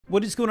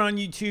What is going on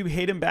YouTube?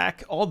 Hayden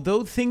back.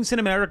 Although things in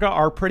America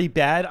are pretty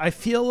bad, I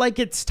feel like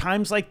it's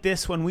times like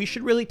this when we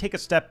should really take a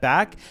step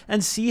back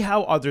and see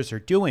how others are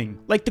doing.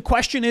 Like, the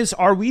question is,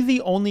 are we the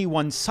only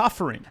ones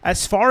suffering?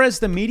 As far as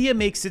the media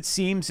makes it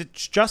seems,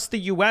 it's just the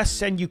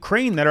US and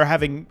Ukraine that are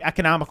having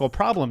economical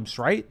problems,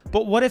 right?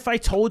 But what if I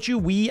told you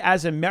we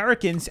as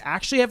Americans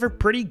actually have it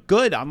pretty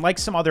good, unlike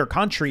some other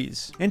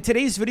countries? In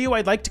today's video,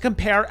 I'd like to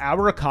compare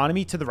our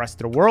economy to the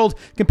rest of the world,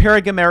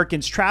 comparing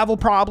Americans' travel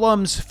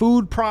problems,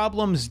 food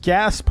problems,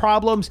 gas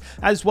problems,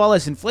 as well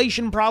as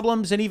inflation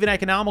problems and even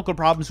economical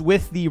problems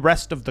with the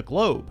rest of the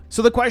globe.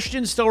 So the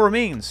question still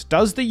remains,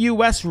 does the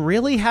US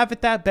really have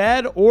it that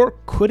bad, or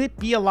could it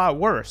be a lot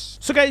worse?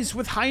 So guys,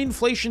 with high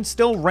inflation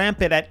still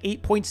rampant at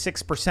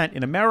 8.6%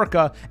 in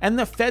America and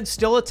the Fed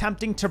still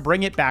attempting to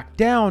bring it back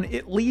down,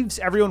 it leaves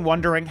everyone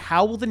wondering,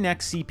 how will the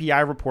next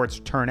CPI reports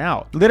turn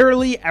out?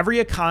 Literally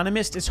every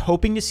economist is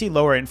hoping to see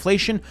lower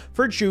inflation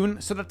for June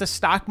so that the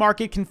stock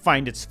market can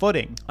find its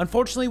footing.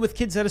 Unfortunately, with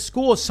kids out of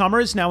school, summer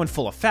is now in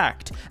full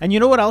effect. And you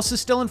know what else is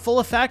still in full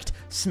effect?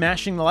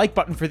 Smashing the like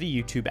button for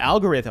the YouTube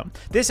algorithm.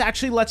 This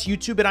actually lets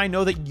YouTube and I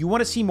know that you want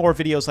to see more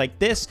videos like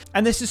this,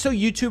 and this is so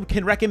YouTube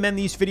can recommend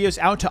these videos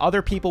out to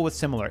other people with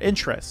similar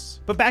interests.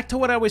 But back to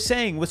what I was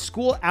saying, with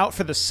school out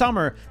for the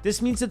summer,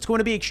 this means it's going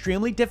to be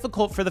extremely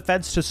difficult for the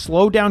feds to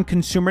slow down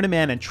consumer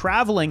demand and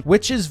traveling,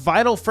 which is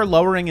vital for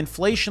lowering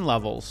inflation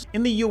levels.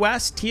 In the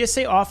US,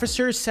 TSA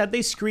officers said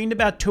they screened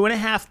about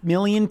 2.5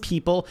 million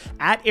people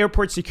at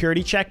airport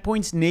security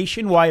checkpoints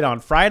nationwide on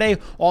Friday,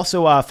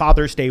 also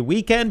Father's Day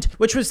weekend,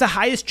 which was the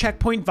highest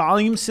checkpoint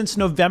volume since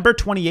November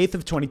 28th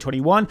of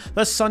 2021,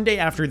 the Sunday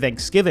after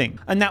Thanksgiving.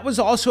 And that was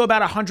also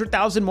about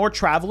 100,000 more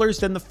travelers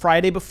than the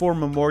Friday before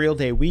Memorial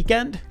Day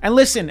weekend. And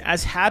listen,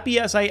 as happy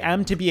as I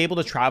am to be able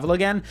to travel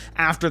again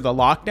after the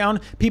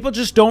lockdown, people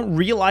just don't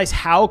realize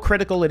how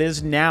critical it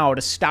is now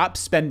to stop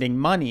spending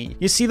money.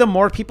 You see, the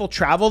more people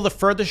travel, the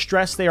further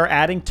stress they are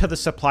adding to the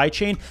supply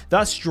chain,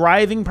 thus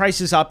driving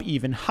prices up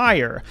even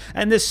higher.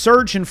 And this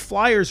surge in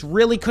flyers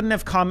really couldn't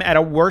have come at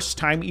a worse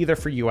time either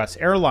for US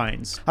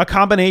airlines. A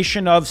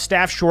combination of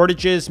staff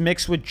shortages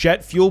mixed with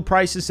jet fuel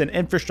prices and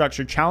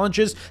infrastructure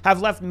challenges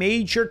have left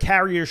major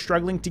carriers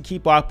struggling to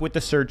keep up with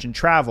the surge in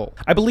travel.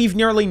 I believe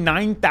nearly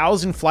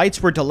 9,000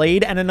 flights were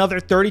delayed and another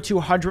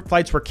 3,200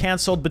 flights were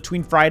canceled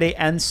between Friday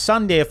and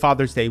Sunday of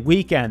Father's Day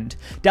weekend.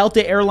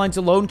 Delta Airlines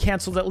alone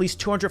canceled at least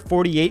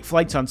 248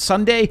 flights on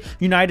Sunday,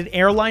 United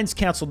Airlines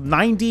canceled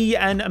 90,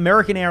 and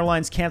American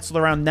Airlines canceled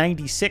around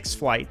 96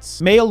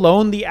 flights. May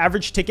alone, the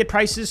average ticket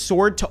prices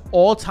soared to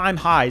all-time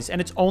highs,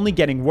 and it's only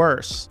getting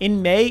worse.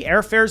 In May,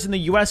 airfares in the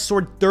US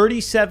soared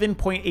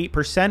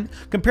 37.8%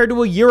 compared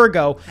to a year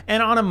ago,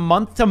 and on a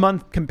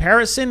month-to-month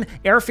comparison,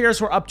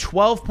 airfares were up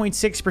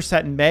 12.6%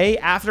 in May,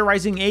 after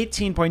rising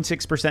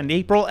 18.6% in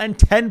April and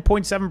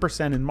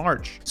 10.7% in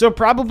March. So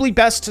probably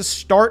best to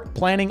start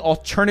planning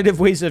alternative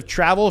ways of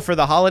travel for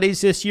the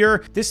holidays this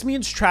year. This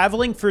means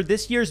traveling for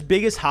this year's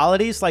biggest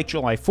holidays like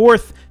July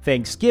 4th,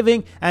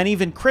 Thanksgiving, and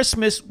even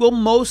Christmas will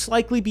most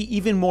likely be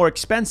even more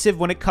expensive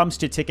when it comes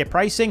to ticket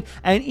pricing,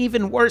 and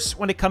even worse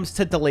when it comes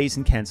to delays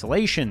and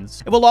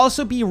cancellations. It will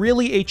also be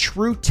really a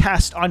true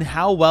test on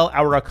how well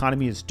our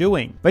economy is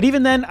doing. But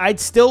even then, I'd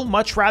still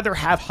much rather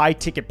have high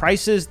ticket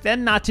prices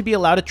than not to be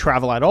allowed to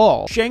travel at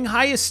all.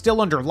 Shanghai is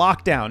still under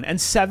lockdown, and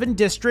 7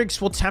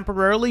 districts will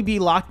temporarily be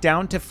locked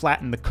down to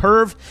flatten the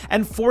curve,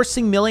 and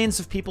forcing millions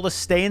of people to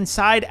stay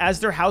inside as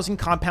their housing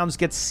compounds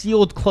get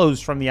sealed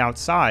closed from the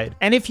outside.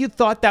 And if you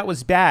thought that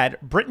was bad,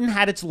 Britain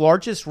had its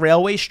largest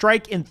railway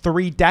strike in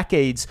 3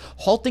 decades,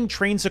 halting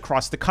trains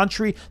across the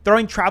country,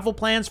 throwing travel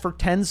plans for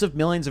tens of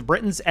millions of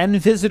Britons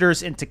and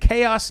visitors into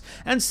chaos,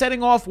 and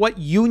setting off what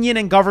union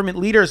and government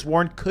leaders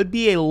warned could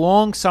be a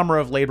long summer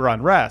of labor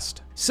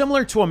unrest.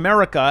 Similar to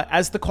America,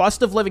 as the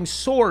cost of living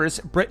soars,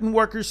 Britain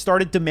workers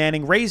started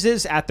demanding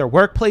raises at their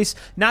workplace.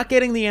 Not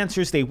getting the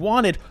answers they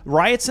wanted,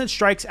 riots and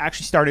strikes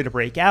actually started to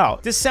break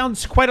out. This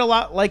sounds quite a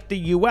lot like the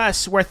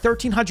US, where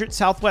 1,300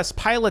 Southwest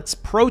pilots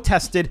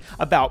protested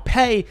about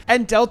pay,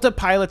 and Delta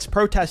pilots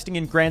protesting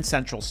in Grand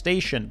Central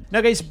Station.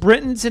 Now guys,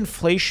 Britain's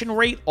inflation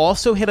rate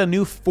also hit a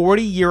new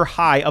 40-year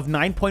high of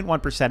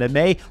 9.1% in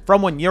May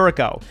from 1 year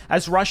ago,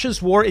 as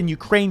Russia's war in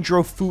Ukraine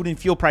drove food and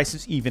fuel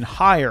prices even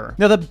higher.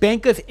 Now the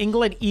Bank of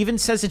England even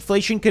says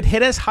inflation could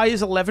hit as high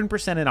as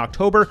 11% in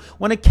October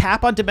when a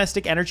cap on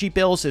domestic energy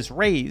bills is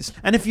raised.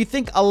 And if you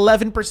think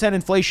 11%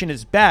 inflation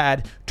is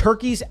bad,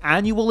 Turkey's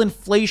annual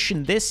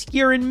inflation this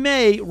year in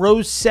May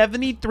rose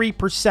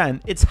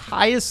 73%, its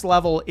highest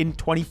level in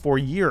 24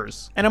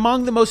 years. And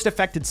among the most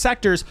affected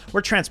sectors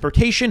were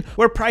transportation,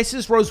 where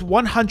prices rose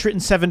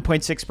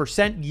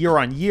 107.6% year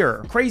on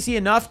year. Crazy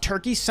enough,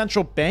 Turkey's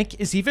central bank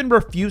is even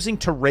refusing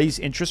to raise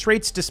interest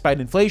rates despite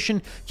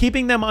inflation,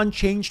 keeping them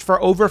unchanged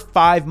for over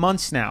 5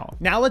 months now.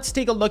 Now let's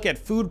take a look at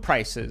food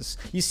prices.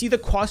 You see, the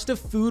cost of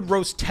food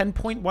rose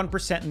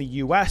 10.1% in the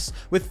US,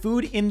 with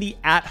food in the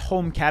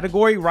at-home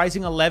category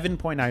rising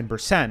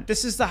 11.9%.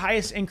 This is the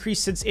highest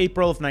increase since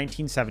April of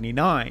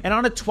 1979. And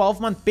on a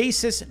 12-month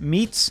basis,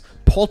 meats,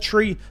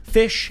 poultry,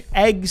 fish,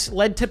 eggs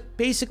led to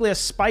basically a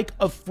spike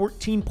of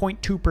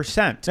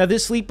 14.2%. Now,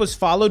 this leap was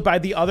followed by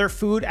the other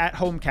food at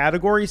home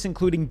categories,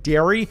 including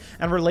dairy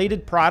and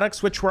related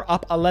products, which were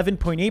up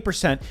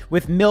 11.8%,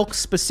 with milk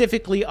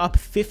specifically up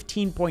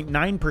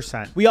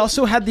 15.9%. We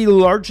also had the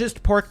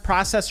largest pork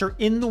processor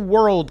in the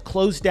world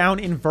closed down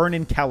in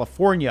Vernon,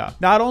 California.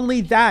 Not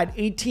only that,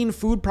 18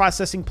 food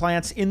processing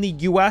plants in the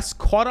US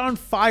caught on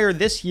fire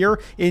this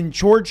year in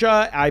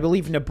Georgia, I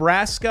believe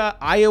Nebraska,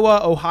 Iowa,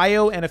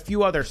 Ohio, and a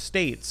few other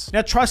states.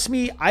 Now, trust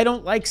me, I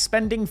don't like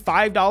spending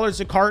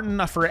 $5 a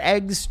carton for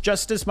eggs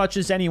just as much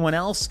as anyone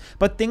else,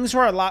 but things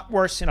are a lot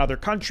worse in other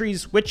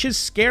countries, which is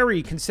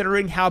scary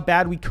considering how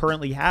bad we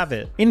currently have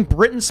it. In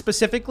Britain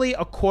specifically,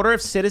 a quarter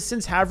of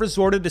citizens have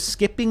resorted to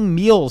skipping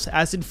meals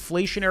as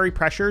inflationary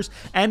pressures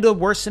and a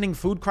worsening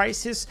food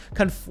crisis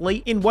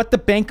conflate in what the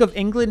Bank of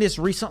England is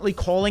recently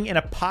calling an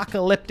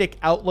apocalyptic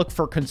outlook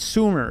for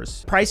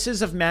consumers.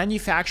 Prices of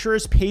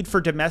manufacturers paid for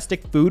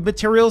domestic food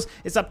materials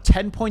is up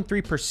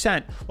 10.3%,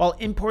 while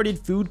imported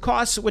food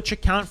costs, which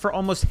account for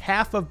almost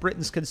half of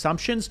Britain's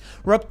consumptions,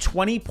 were up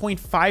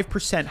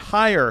 20.5%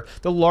 higher,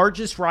 the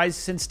largest rise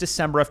since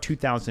December of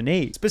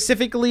 2008.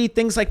 Specifically,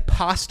 things like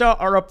pasta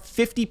are up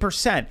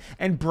 50%,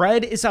 and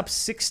bread is up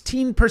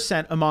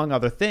 16%, among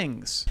other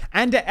things.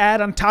 And to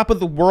add on top of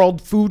the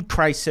world food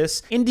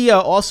crisis, India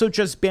also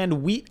just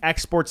banned wheat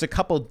exports a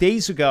couple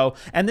days ago,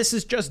 and this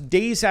is just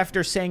days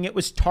after saying it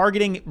was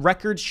targeting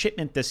record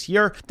shipment this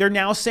year. They're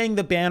now saying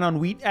the ban on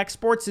wheat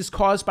exports is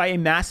caused by a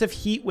massive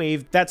heat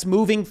wave that's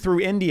moving through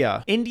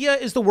India. India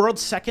is the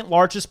world's second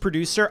largest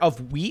producer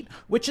of wheat,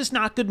 which is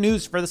not good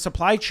news for the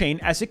supply chain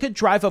as it could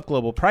drive up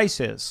global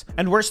prices.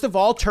 And worst of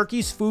all,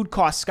 Turkey's food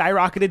costs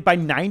skyrocketed by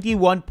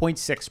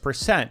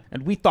 91.6%,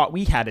 and we thought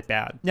we had it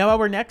bad. Now,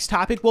 our next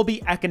topic will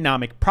be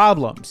economic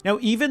problems. Now,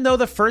 even though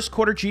the first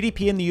quarter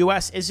GDP in the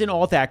US isn't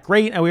all that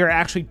great, and we are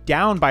actually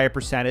down by a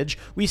percentage,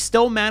 we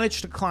still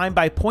managed to climb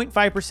by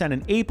 0.5%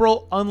 in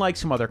April, unlike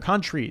some other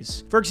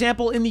countries. For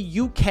example, in the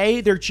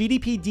UK, their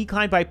GDP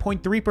declined by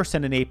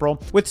 0.3% in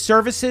April, with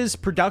services,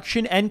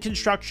 production, and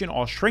construction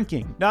all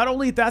shrinking. Not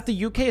only that,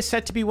 the UK is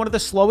set to be one of the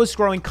slowest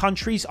growing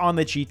countries on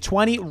the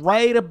G20,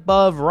 right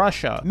above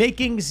Russia,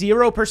 making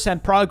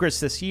 0% progress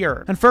this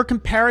year. And for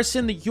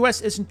comparison, the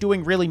US isn't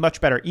doing really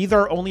much better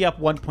either, only up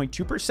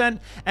 1.2%.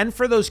 And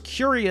for those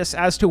curious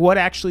as to what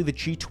actually the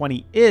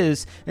G20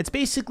 is, it's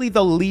basically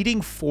the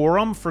leading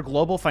forum for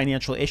global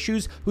financial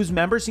issues whose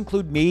members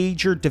include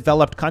major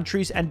developed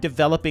countries and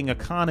developing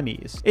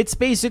economies. It's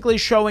basically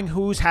showing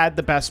who's had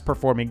the best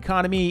performing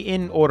economy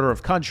in order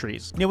of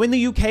countries. Now, in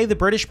the UK, the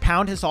British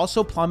pound has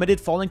also plummeted,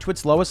 falling to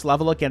its lowest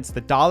level against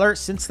the dollar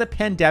since the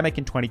pandemic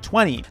in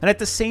 2020. And at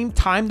the same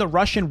time, the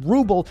Russian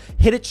ruble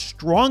hit its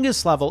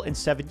strongest level in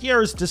 7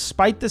 years,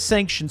 despite the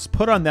sanctions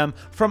put on them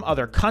from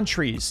other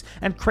countries.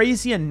 And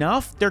crazy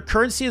enough, their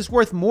currency is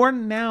worth more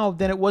now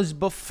than it was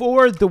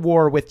before the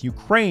war with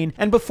Ukraine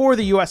and before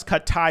the US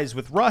cut ties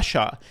with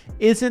Russia.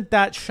 Isn't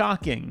that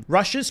shocking?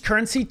 Russia's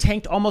currency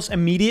tanked almost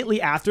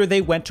immediately after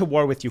they went to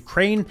war with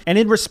Ukraine, and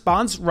in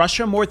response,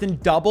 Russia more than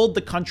doubled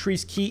the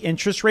country's key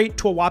interest rate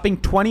to a whopping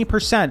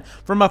 20%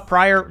 from a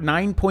prior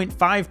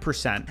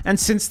 9.5%. And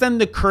since then,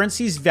 the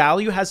currency's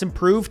value has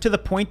improved to the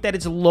point that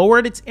it's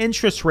lowered its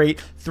interest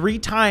rate 3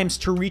 times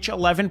to reach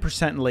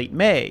 11% in late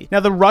May. Now,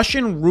 the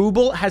Russian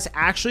ruble has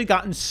actually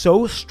gotten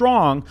so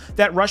strong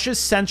that Russia's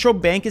central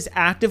bank is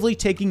actively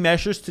taking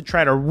measures to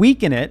try to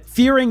weaken it,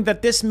 fearing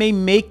that this may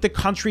make the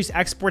country's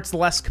exports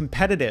less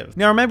competitive.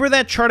 Now, remember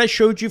that chart I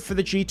showed you for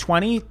the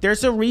G20?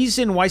 There's a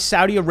reason why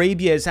Saudi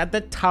Arabia is at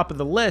the top of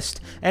the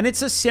list, and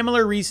it's a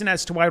similar reason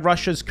as to why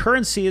Russia's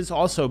currency is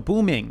also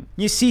booming.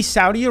 You see,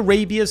 Saudi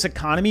Arabia's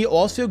economy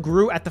also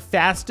grew at the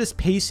fastest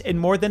pace in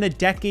more than a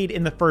decade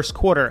in the first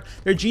quarter.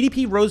 Their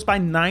GDP rose by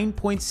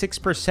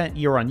 9.6%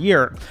 year on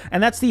year,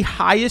 and that's the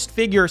highest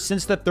figure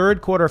since the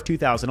third quarter of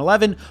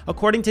 2011,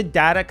 according to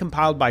data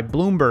compiled by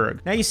Bloomberg.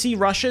 Now, you see,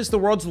 Russia is the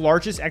world's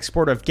largest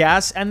exporter of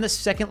gas and the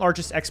second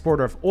largest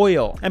exporter of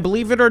oil. And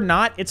believe it or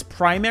not, its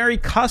primary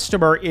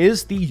customer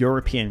is the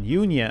European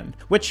Union,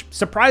 which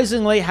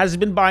surprisingly has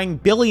been buying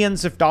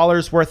billions of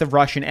dollars worth of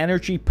Russian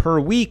energy per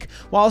week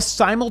while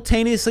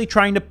simultaneously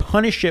trying to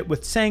punish it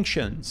with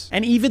sanctions.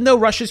 And even though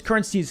Russia's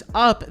currency is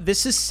up,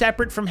 this is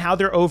separate from how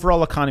their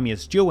overall economy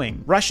is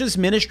doing. Russia's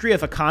Ministry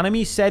of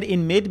Economy said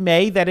in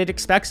mid-May that it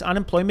expects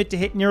unemployment to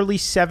hit nearly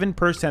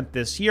 7%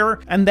 this year,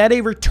 and that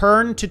a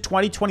return to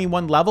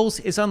 2021 levels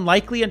is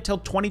unlikely until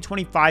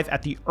 2025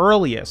 at the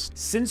earliest.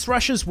 Since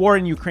Russia's war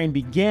in Ukraine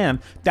began,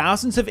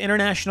 thousands of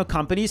international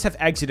companies have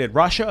exited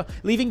Russia,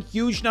 leaving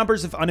huge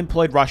numbers of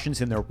unemployed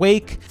Russians in their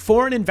wake.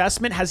 Foreign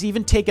investment has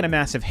even taken a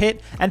massive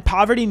hit, and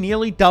poverty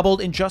nearly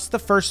doubled in just the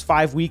first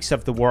 5 weeks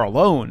of the war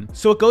alone.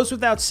 So it goes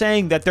without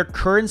saying that their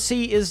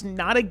currency is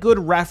not a good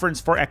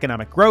reference for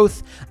economic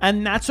growth,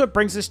 and that's what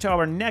brings us to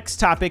our next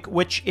topic,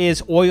 which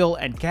is oil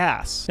and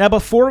gas. Now,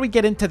 before we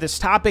get into this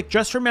topic,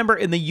 just remember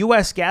in the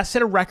US, gas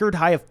hit a record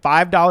high of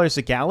 $5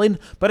 a gallon,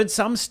 but in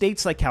some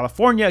states like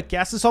California,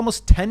 gas is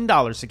almost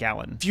 $10 a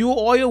gallon. Fuel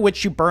oil,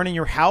 which you burn in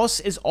your house,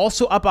 is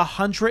also up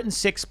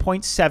 106.6%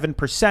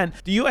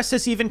 0.7%. The US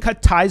has even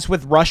cut ties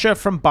with Russia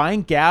from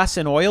buying gas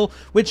and oil,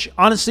 which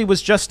honestly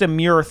was just a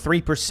mere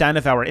 3%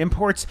 of our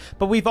imports,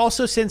 but we've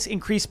also since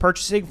increased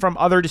purchasing from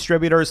other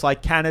distributors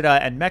like Canada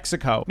and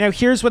Mexico. Now,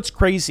 here's what's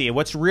crazy,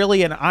 what's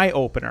really an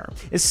eye-opener,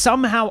 is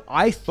somehow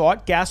I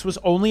thought gas was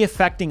only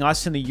affecting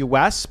us in the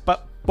US,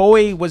 but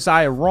boy, was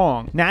I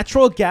wrong.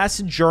 Natural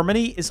gas in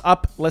Germany is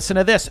up, listen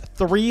to this,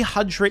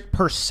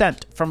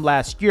 300% from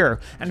last year,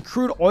 and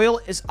crude oil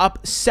is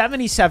up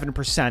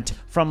 77%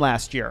 from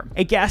last year.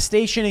 A gas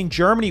station in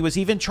Germany was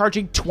even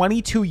charging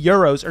 22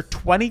 euros or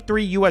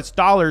 23 US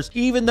dollars,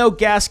 even though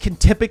gas can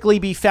typically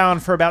be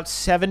found for about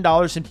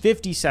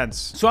 $7.50.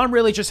 So I'm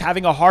really just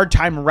having a hard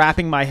time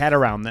wrapping my head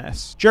around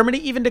this. Germany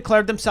even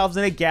declared themselves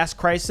in a gas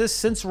crisis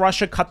since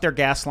Russia cut their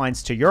gas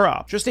lines to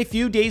Europe. Just a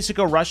few days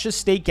ago, Russia's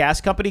state gas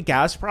company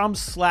Gazprom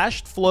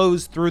slashed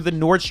flows through the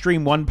Nord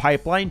Stream 1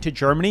 pipeline to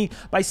Germany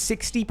by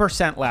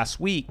 60% last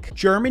week.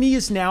 Germany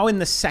is now in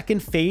the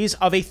second phase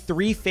of a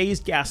three-phase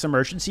gas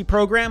emergency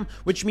program,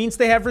 which means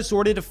they have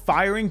resorted to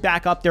firing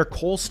back up their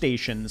coal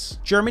stations.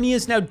 Germany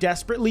is now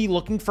desperately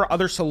looking for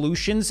other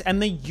solutions,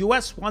 and the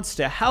US wants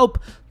to help,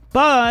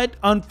 but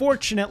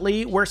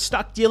unfortunately, we're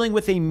stuck dealing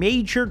with a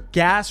major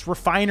gas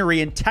refinery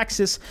in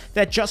Texas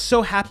that just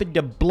so happened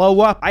to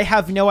blow up. I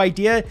have no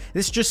idea.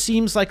 This just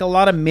seems like a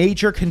lot of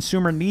major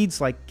consumer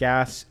needs like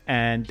gas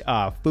and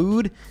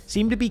food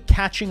seem to be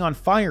catching on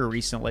fire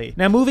recently.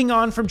 Now, moving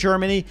on from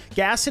Germany,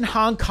 gas in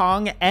Hong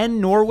Kong and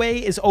Norway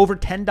is over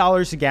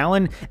 $10 a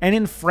gallon, and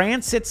in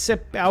France, it's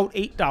about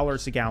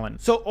 $8 a gallon.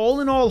 So all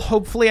in all,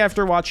 hopefully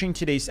after watching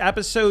today's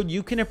episode,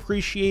 you can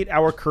appreciate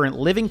our current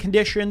living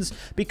conditions,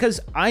 because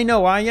I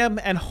know I am,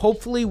 and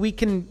hopefully we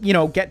can,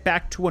 get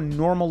back to a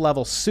normal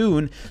level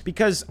soon,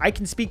 because I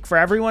can speak for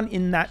everyone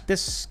in that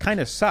this kind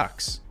of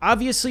sucks.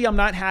 Obviously, I'm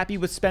not happy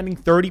with spending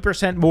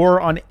 30%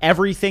 more on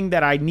everything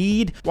that I need,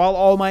 while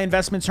all my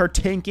investments are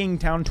tanking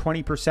down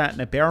 20% in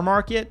a bear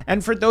market.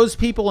 And for those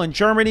people in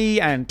Germany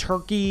and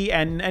Turkey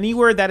and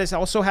anywhere that is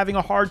also having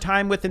a hard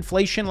time with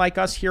inflation like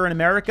us here in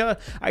America,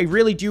 I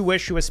really do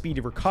wish you a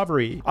speedy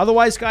recovery.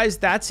 Otherwise, guys,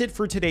 that's it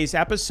for today's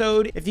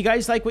episode. If you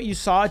guys like what you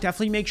saw,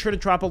 definitely make sure to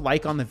drop a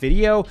like on the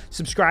video,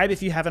 subscribe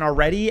if you haven't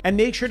already, and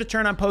make sure to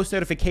turn on post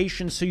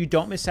notifications so you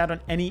don't miss out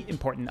on any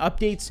important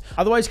updates.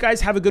 Otherwise,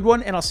 guys, have a good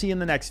one, and I'll see you in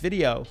the next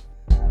video.